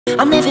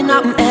I'm living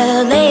out in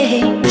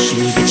LA.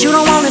 But you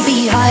don't wanna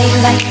be high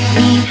like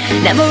me.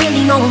 Never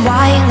really knowing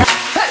why.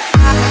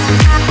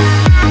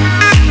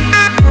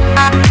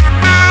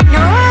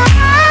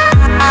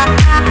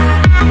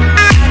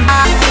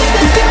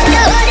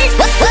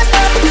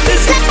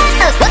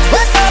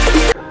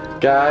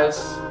 Guys,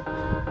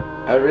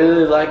 I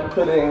really like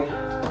putting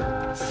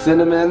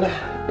cinnamon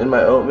in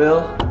my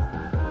oatmeal,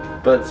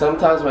 but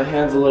sometimes my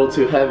hand's a little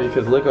too heavy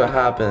because look what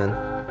happened.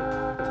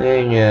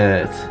 Dang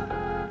it.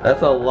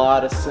 That's a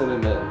lot of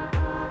cinnamon.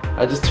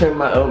 I just turned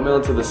my oatmeal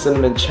into the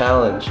cinnamon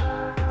challenge.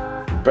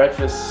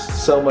 Breakfast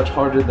is so much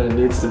harder than it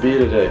needs to be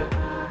today.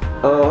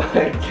 Oh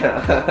my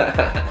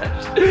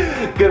gosh.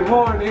 Good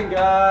morning,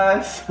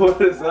 guys.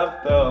 What is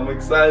up though? I'm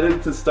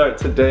excited to start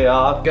today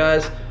off.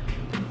 Guys,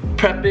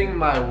 prepping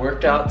my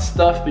workout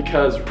stuff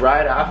because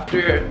right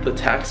after the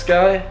tax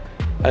guy,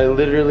 I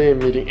literally am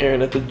meeting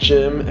Aaron at the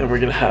gym and we're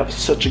gonna have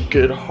such a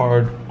good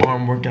hard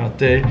arm workout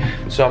day.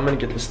 So I'm gonna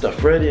get this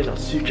stuff ready and I'll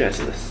see you guys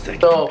in a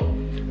second. So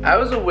I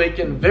was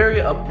awakened very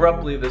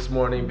abruptly this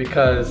morning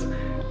because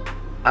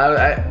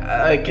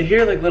I could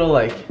hear like little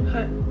like,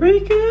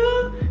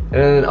 Rika?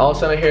 And then all of a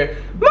sudden I hear,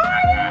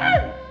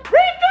 Marlin!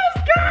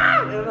 Rika's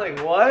gone! And I'm like,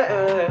 what?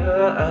 And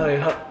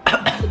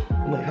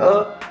I'm like,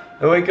 huh?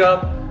 I wake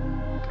up,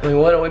 I'm like,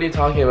 what are you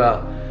talking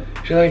about?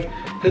 She's like,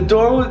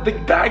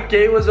 the back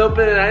gate was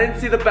open and I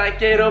didn't see the back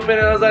gate open,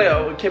 and I was like,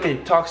 oh,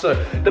 Kimmy, talk slow.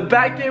 The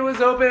back gate was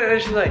open,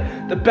 and she's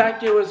like, the back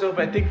gate was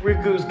open, I think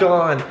Riku's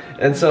gone.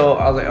 And so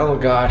I was like, oh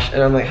gosh,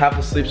 and I'm like half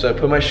asleep, so I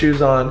put my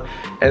shoes on,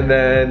 and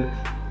then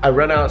I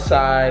run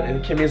outside,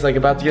 and Kimmy's like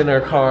about to get in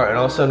her car, and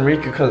all of a sudden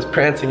Riku comes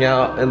prancing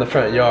out in the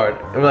front yard.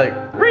 And we're like,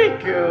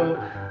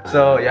 Riku!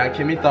 So yeah,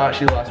 Kimmy thought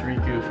she lost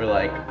Riku for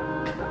like,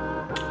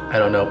 I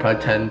don't know,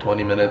 probably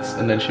 10-20 minutes,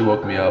 and then she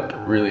woke me up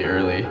really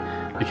early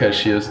because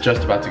she was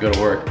just about to go to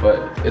work, but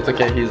it's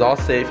okay, he's all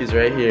safe, he's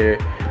right here.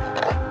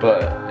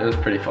 But it was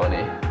pretty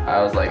funny.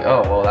 I was like,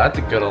 oh, well, that's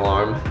a good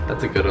alarm.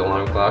 That's a good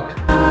alarm clock.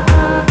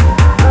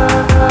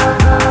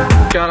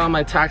 Got on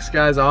my tax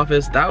guy's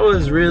office. That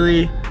was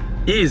really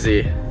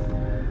easy.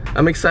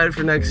 I'm excited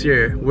for next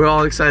year. We're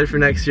all excited for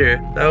next year.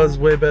 That was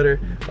way better.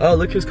 Oh,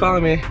 look who's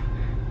calling me.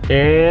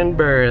 Aaron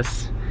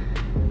Burris.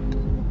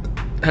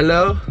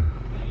 Hello?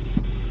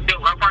 Yo,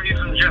 how far are you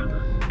from the gym?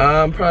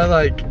 Probably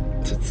like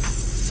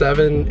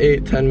 7,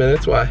 8, 10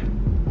 minutes. Why?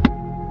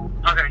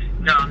 Okay,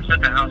 no, I'm just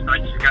at the house. I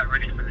just got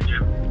ready for the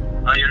gym.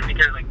 You gonna be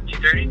there at like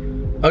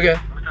 2:30? Okay.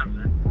 What time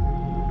is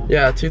it?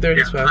 Yeah,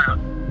 2:30 is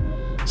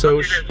fine. So,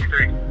 I'll be there at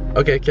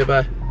 2:30. Okay,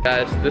 bye.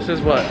 Guys, this is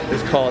what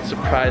is called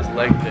surprise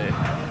leg day.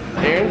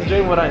 Aaron's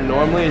doing what I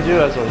normally do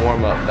as a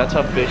warm-up. That's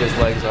how big his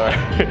legs are.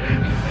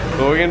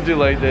 But we're gonna do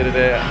leg day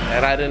today,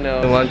 and I didn't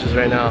know lunch is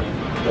right now.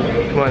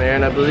 Come on,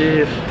 Aaron, I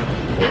believe.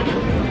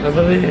 I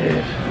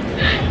believe.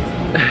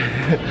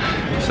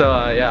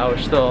 So yeah, we're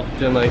still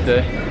doing leg day.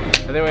 I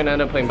think we're gonna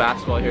end up playing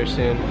basketball here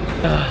soon.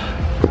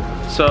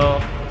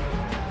 So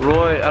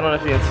Roy, I don't know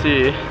if you can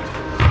see,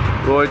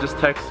 Roy just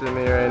texted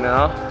me right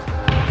now,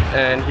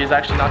 and he's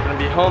actually not gonna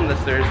be home this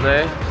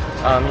Thursday.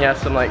 He has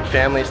some like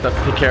family stuff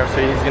to take care of, so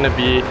he's gonna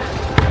be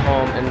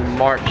home in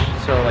March,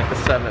 so like the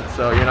 7th.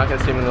 So you're not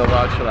gonna see him in the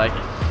vlogs for like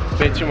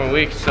maybe 2 more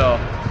weeks. So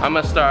I'm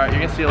gonna start,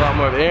 you're gonna see a lot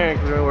more of Aaron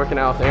because we're working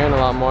out with Aaron a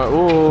lot more.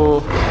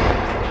 Ooh,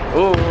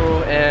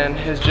 and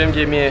his gym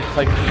gave me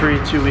like free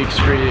 2 weeks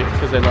free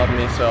because they love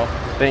me, so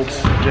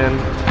thanks gym,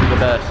 you're the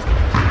best.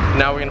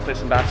 Now we're gonna play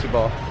some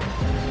basketball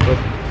with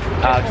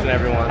Alex and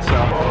everyone, so.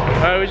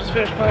 Alright, we just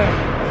finished playing.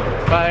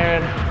 Bye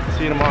Aaron,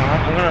 see you tomorrow.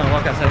 I'm gonna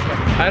walk outside.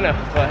 I know,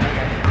 but.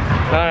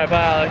 Alright,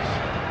 bye Alex.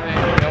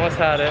 We almost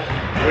had it.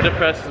 We're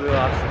depressed because we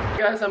lost.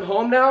 Guys, I'm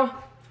home now.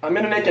 I'm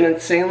gonna make an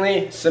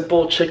insanely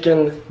simple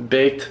chicken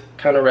baked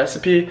kind of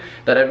recipe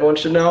that everyone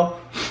should know.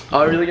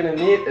 All we're really gonna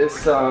need is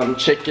some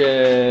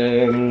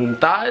chicken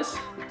thighs.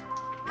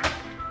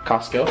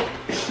 Costco.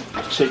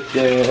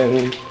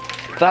 Chicken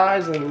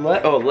thighs and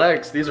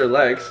legs. These are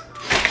legs.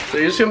 So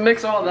you're just gonna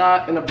mix all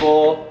that in a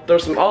bowl. Throw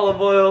some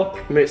olive oil.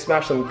 Maybe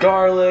smash some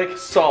garlic,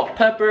 salt,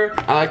 pepper.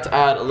 I like to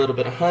add a little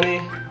bit of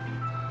honey.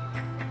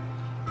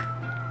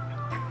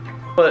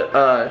 But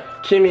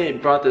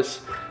Kimmy brought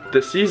this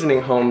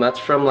seasoning home that's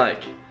from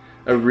like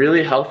a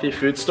really healthy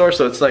food store,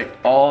 so it's like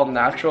all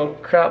natural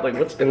crap. Like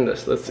what's in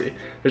this? Let's see.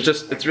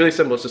 It's really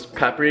simple. It's just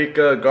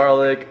paprika,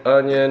 garlic,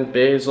 onion,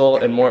 basil,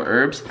 and more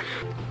herbs.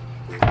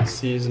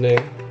 Seasoning.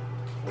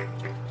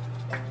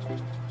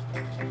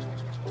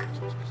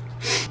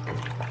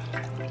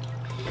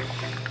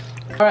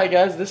 Alright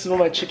guys, this is what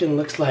my chicken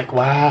looks like.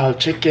 Wow,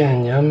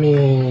 chicken,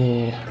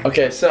 yummy.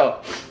 Okay, so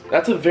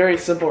that's a very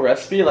simple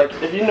recipe. Like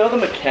if you know the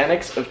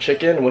mechanics of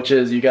chicken, which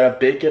is you gotta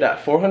bake it at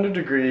 400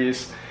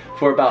 degrees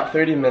for about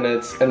 30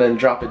 minutes and then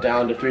drop it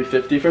down to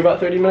 350 for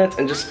about 30 minutes,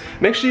 and just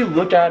make sure you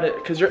look at it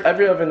because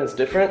every oven is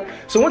different.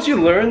 So once you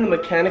learn the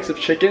mechanics of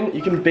chicken,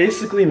 you can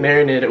basically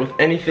marinate it with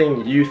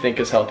anything you think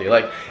is healthy.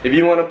 Like if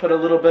you want to put a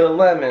little bit of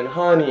lemon,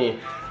 honey,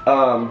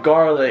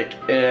 garlic,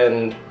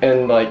 and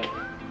like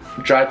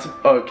dried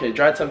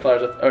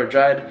sunflowers or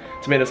dried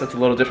tomatoes, that's a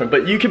little different,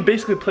 but you can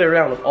basically play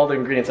around with all the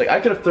ingredients. Like I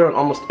could have thrown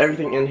almost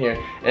everything in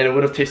here and it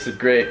would have tasted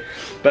great.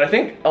 But I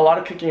think a lot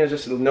of cooking is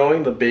just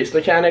knowing the base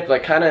mechanic,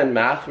 like kind of in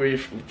math where you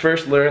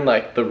first learn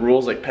like the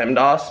rules like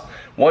PEMDAS.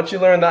 Once you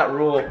learn that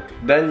rule,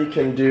 then you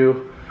can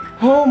do,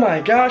 oh my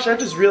gosh, I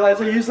just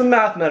realized I used a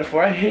math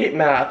metaphor. I hate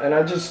math, and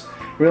I just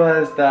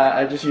realized that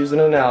I just used an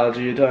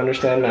analogy to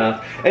understand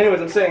math.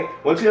 Anyways, I'm saying,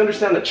 once you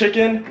understand that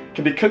chicken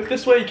can be cooked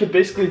this way, you can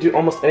basically do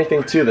almost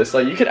anything to this.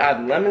 Like you could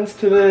add lemons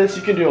to this,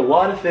 you can do a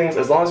lot of things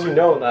as long as you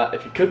know that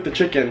if you cook the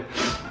chicken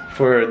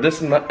for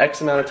this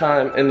X amount of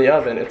time in the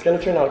oven, it's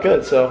gonna turn out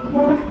good. So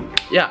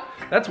yeah,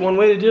 that's one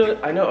way to do it.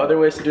 I know other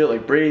ways to do it,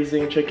 like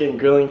braising chicken,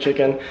 grilling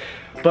chicken.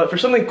 But for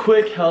something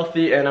quick,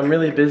 healthy, and I'm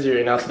really busy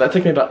right now, so that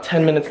took me about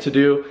 10 minutes to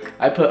do,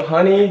 I put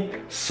honey,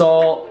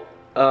 salt,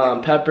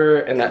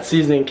 pepper, and that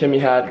seasoning Kimmy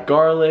had,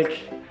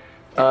 garlic,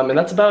 and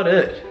that's about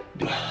it.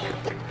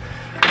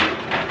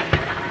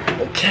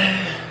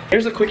 Okay.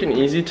 Here's a quick and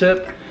easy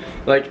tip.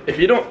 Like if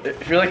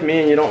you're like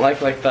me and you don't like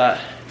that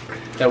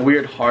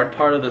weird hard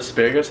part of the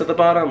asparagus at the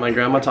bottom, my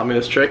grandma taught me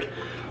this trick.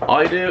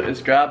 All you do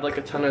is grab like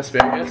a ton of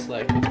asparagus,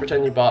 like let's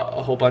pretend you bought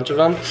a whole bunch of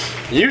them.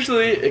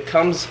 Usually it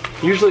comes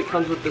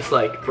with this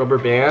like rubber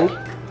band,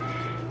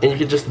 and you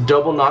can just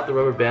double knot the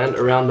rubber band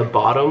around the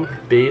bottom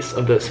base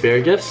of the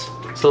asparagus.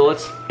 So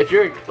if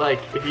you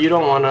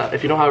don't have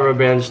a rubber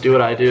band, just do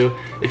what I do.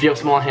 If you have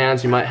small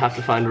hands, you might have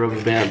to find a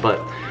rubber band, but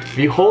if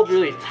you hold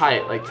really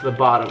tight, like to the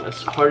bottom,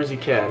 as hard as you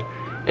can,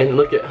 and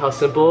look at how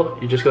simple,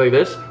 you just go like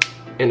this,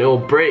 and it will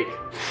break.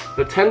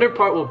 The tender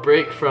part will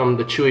break from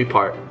the chewy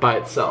part by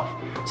itself.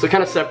 So it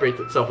kind of separates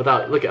itself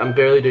without, look, I'm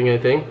barely doing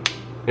anything,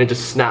 and it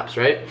just snaps,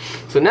 right?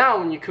 So now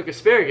when you cook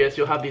asparagus,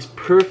 you'll have these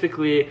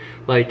perfectly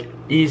like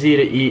easy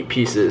to eat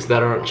pieces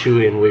that aren't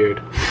chewy and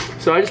weird.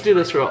 So I just do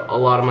this for a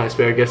lot of my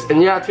asparagus,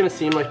 and yeah, it's gonna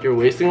seem like you're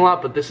wasting a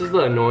lot, but this is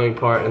the annoying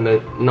part and the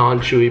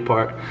non-chewy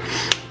part.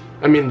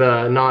 I mean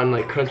the non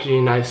like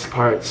crunchy nice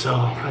part. So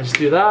I just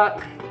do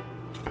that,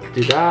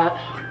 do that,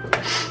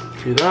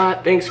 do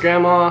that. Thanks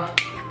grandma,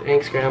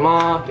 thanks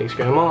grandma, thanks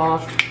grandma.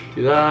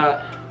 Do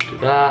that, do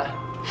that.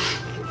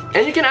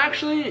 And you can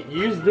actually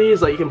use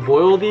these, like you can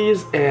boil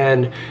these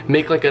and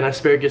make like an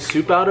asparagus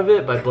soup out of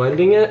it by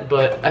blending it,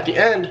 but at the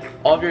end,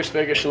 all of your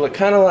asparagus should look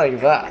kind of like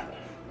that.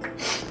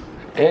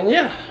 And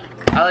yeah,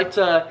 I like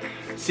to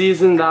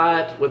season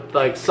that with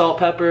like salt,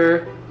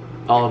 pepper,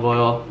 olive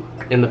oil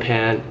in the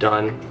pan,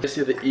 done. This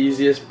is the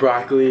easiest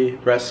broccoli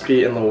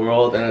recipe in the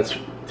world, and it's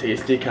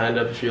tasty kind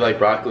of if you like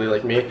broccoli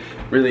like me,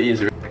 really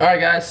easy. Alright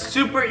guys,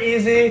 super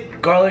easy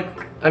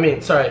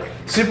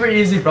super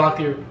easy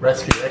broccoli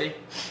recipe, ready?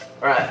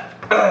 Alright,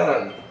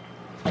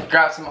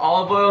 grab some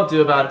olive oil,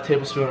 do about a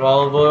tablespoon of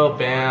olive oil,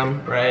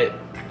 bam, right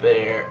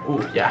there.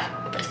 Ooh,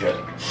 yeah, that's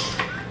good.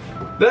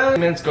 Then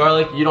minced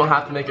garlic, you don't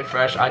have to make it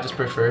fresh, I just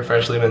prefer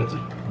freshly minced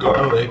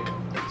garlic.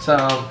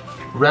 Some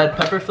red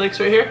pepper flakes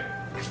right here,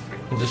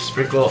 and just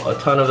sprinkle a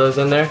ton of those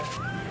in there.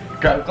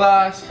 Grab a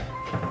glass,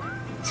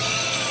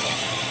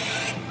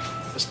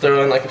 just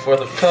throw in like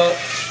 1/4 cup.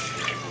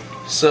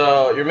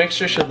 So your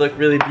mixture should look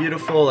really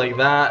beautiful like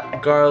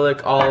that.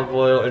 Garlic, olive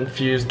oil,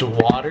 infused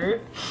water.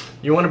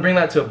 You want to bring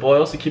that to a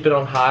boil, so keep it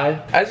on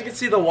high. As you can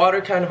see, the water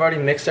kind of already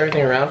mixed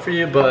everything around for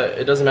you, but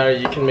it doesn't matter,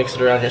 you can mix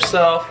it around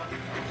yourself.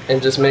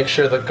 And just make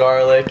sure the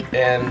garlic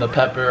and the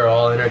pepper are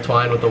all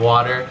intertwined with the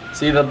water.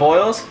 See the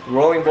boils?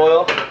 Rolling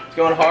boil, it's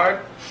going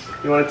hard.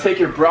 You want to take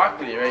your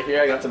broccoli right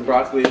here. I got some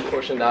broccoli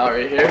portioned out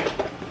right here.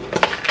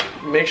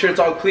 Make sure it's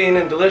all clean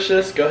and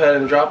delicious. Go ahead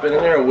and drop it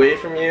in there away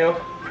from you.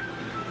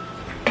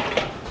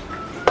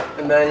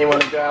 And then you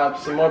want to grab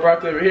some more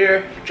broccoli over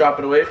here, drop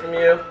it away from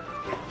you.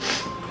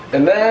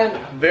 And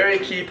then, very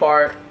key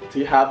part,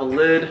 to have a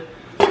lid,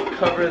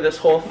 cover this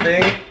whole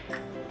thing,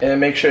 and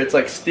make sure it's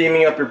like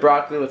steaming up your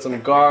broccoli with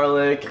some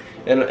garlic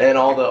and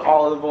all the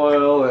olive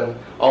oil and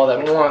all that.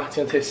 Mwah, it's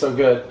gonna taste so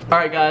good.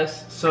 Alright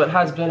guys, so it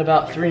has been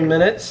about 3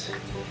 minutes.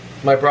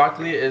 My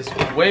broccoli is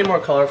way more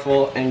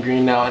colorful and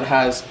green now. It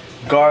has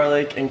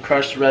garlic and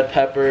crushed red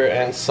pepper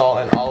and salt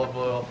and olive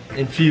oil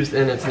infused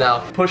in it now.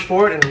 Push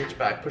forward and reach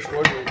back, push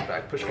forward and reach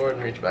back, push forward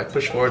and reach back,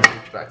 push forward and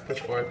reach back, push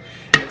forward.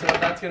 And so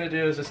what that's gonna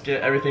do is just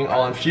get everything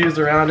all infused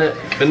around it.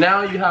 But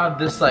now you have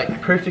this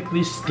like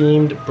perfectly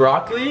steamed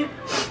broccoli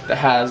that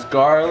has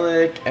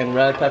garlic and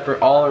red pepper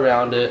all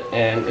around it,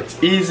 and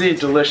it's easy,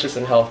 delicious,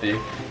 and healthy.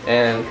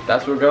 And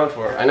that's what we're going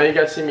for. I know you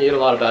guys see me eat a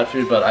lot of bad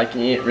food, but I can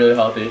eat really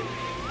healthy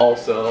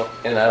also,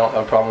 and I don't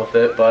have a problem with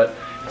it. But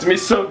it's gonna be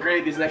so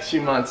great these next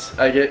few months.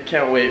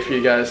 Can't wait for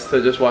you guys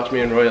to just watch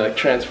me and Roy like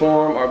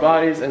transform our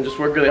bodies and just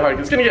work really hard.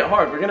 It's gonna get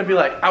hard. We're gonna be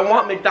like, I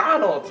want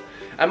McDonald's.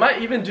 I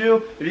might even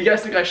do, if you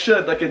guys think I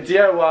should, like a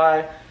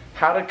DIY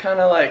how to kind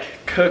of like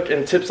cook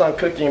and tips on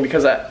cooking,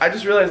 because I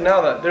just realized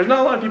now that there's not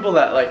a lot of people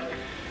that like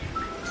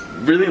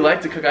really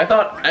like to cook. I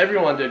thought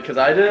everyone did because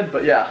I did,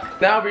 but yeah.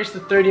 Now I've reached the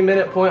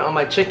 30-minute point on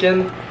my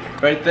chicken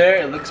right there.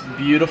 It looks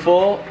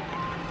beautiful.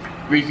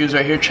 Riku's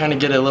right here trying to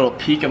get a little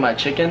peek of my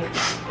chicken.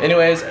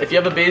 Anyways, if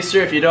you have a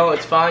baster, if you don't,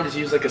 it's fine. Just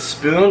use like a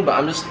spoon, but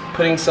I'm just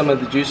putting some of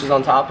the juices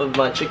on top of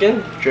my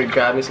chicken. Just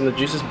grabbing some of the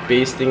juices,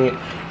 basting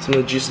some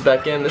of the juices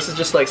back in. This is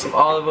just like some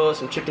olive oil,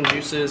 some chicken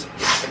juices.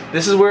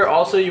 This is where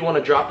also you want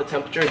to drop the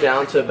temperature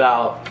down to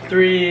about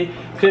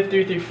 350,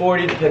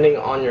 340, depending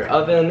on your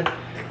oven.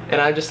 And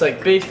I'm just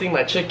like basting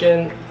my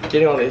chicken,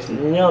 getting all these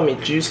yummy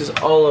juices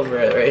all over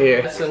it right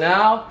here. So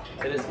now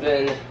it has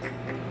been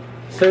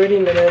 30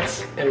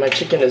 minutes and my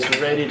chicken is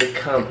ready to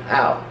come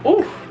out.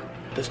 Ooh,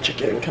 this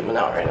chicken is coming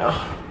out right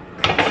now.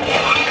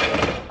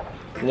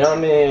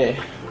 Yummy.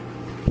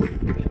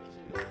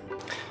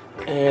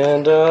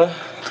 And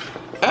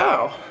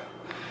ow.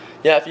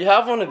 Yeah, if you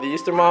have one of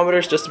these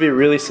thermometers, just to be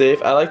really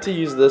safe, I like to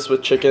use this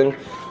with chicken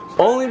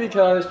only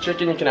because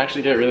chicken you can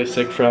actually get really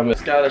sick from.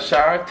 Just got a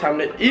shower, time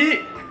to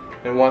eat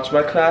and watch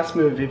my class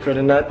movie for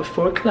the night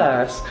before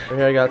class.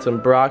 Here I got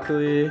some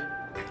broccoli,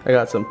 I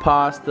got some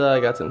pasta, I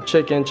got some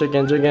chicken.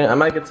 I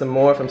might get some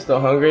more if I'm still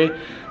hungry,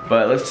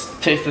 but let's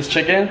taste this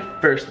chicken.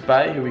 First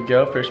bite, here we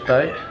go, first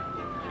bite.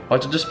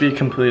 Watch it just be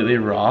completely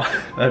raw.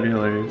 That'd be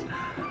hilarious.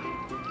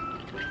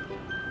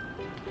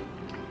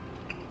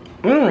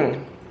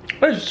 Mmm,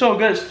 it's so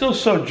good, it's still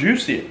so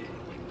juicy.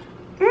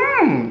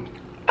 Mmm,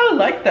 I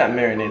like that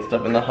marinade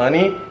stuff, and the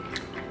honey,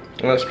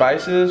 and the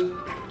spices,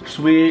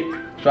 sweet,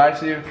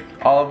 spicy,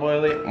 olive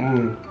oily.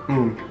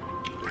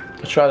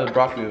 Let's try the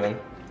broccoli then.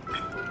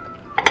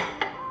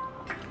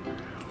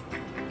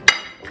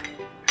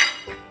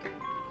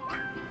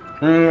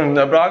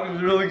 The broccoli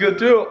is really good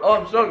too.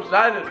 Oh, I'm so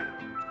excited.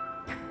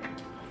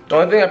 The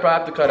only thing I probably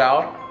have to cut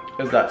out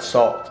is that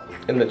salt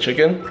in the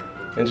chicken,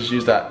 and just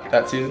use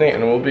that seasoning,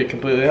 and we'll be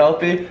completely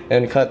healthy.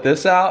 And cut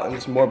this out, and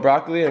just more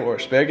broccoli and more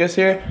asparagus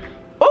here.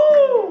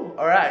 Ooh!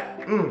 All right.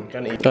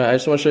 Gonna eat. All right, I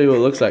just want to show you what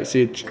it looks like.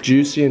 See, it's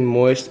juicy and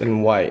moist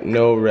and white,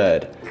 no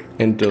red,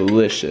 and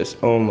delicious.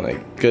 Oh my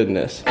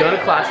goodness. Go to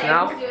class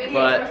now,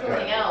 but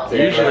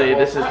usually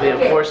this is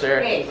the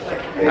enforcer. I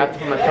have to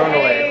put my phone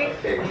away.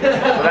 What do I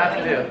have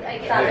to do?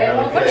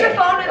 Put your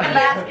phone in the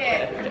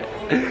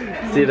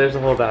basket. See, there's a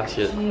whole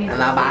basket. We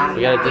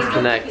gotta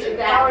disconnect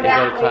and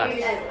go to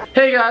class.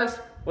 Hey guys,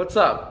 what's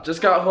up?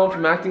 Just got home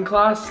from acting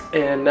class,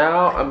 and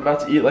now I'm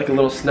about to eat like a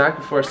little snack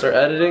before I start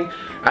editing.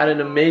 I had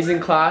an amazing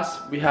class.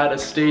 We had a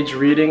stage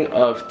reading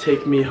of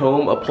Take Me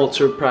Home, a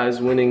Pulitzer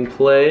Prize winning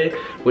play,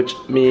 which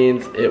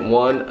means it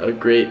won a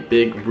great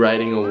big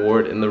writing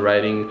award in the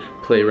writing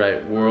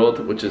playwright world,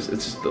 which is,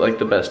 it's just like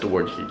the best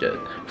award you could get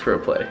for a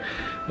play.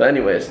 But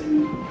anyways,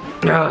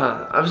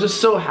 I was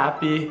just so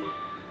happy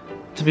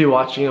to be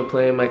watching a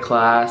play in my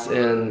class,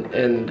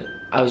 and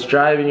I was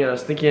driving and I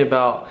was thinking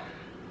about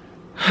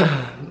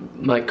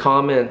my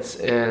comments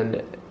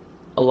and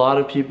a lot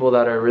of people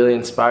that are really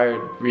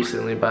inspired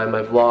recently by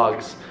my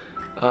vlogs,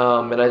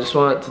 and I just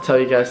want to tell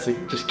you guys to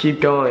just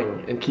keep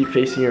going and keep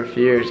facing your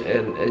fears,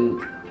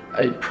 and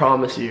I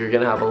promise you, you're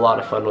gonna have a lot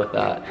of fun with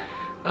that.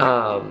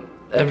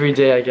 Every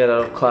day I get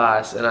out of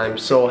class and I'm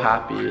so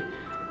happy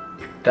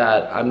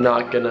that I'm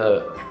not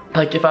gonna,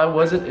 like, if I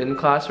wasn't in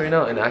class right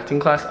now, in acting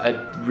class,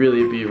 I'd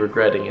really be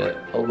regretting it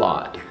a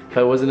lot. If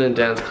I wasn't in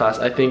dance class,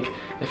 I think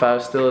if I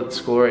was still at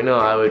school right now,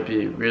 I wouldn't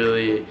be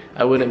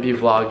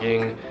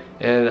vlogging,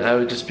 and I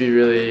would just be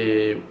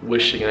really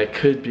wishing I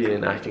could be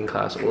in acting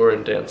class or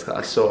in dance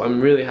class. So I'm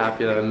really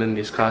happy that I'm in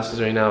these classes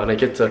right now, and I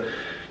get to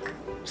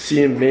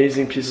see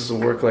amazing pieces of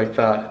work like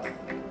that.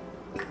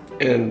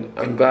 And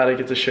I'm glad I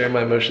get to share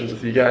my emotions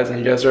with you guys, and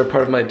you guys are a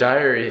part of my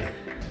diary.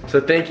 So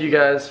thank you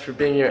guys for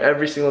being here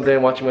every single day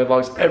and watching my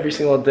vlogs every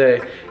single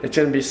day. It's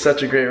gonna be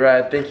such a great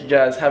ride. Thank you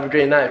guys. Have a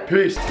great night.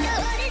 Peace.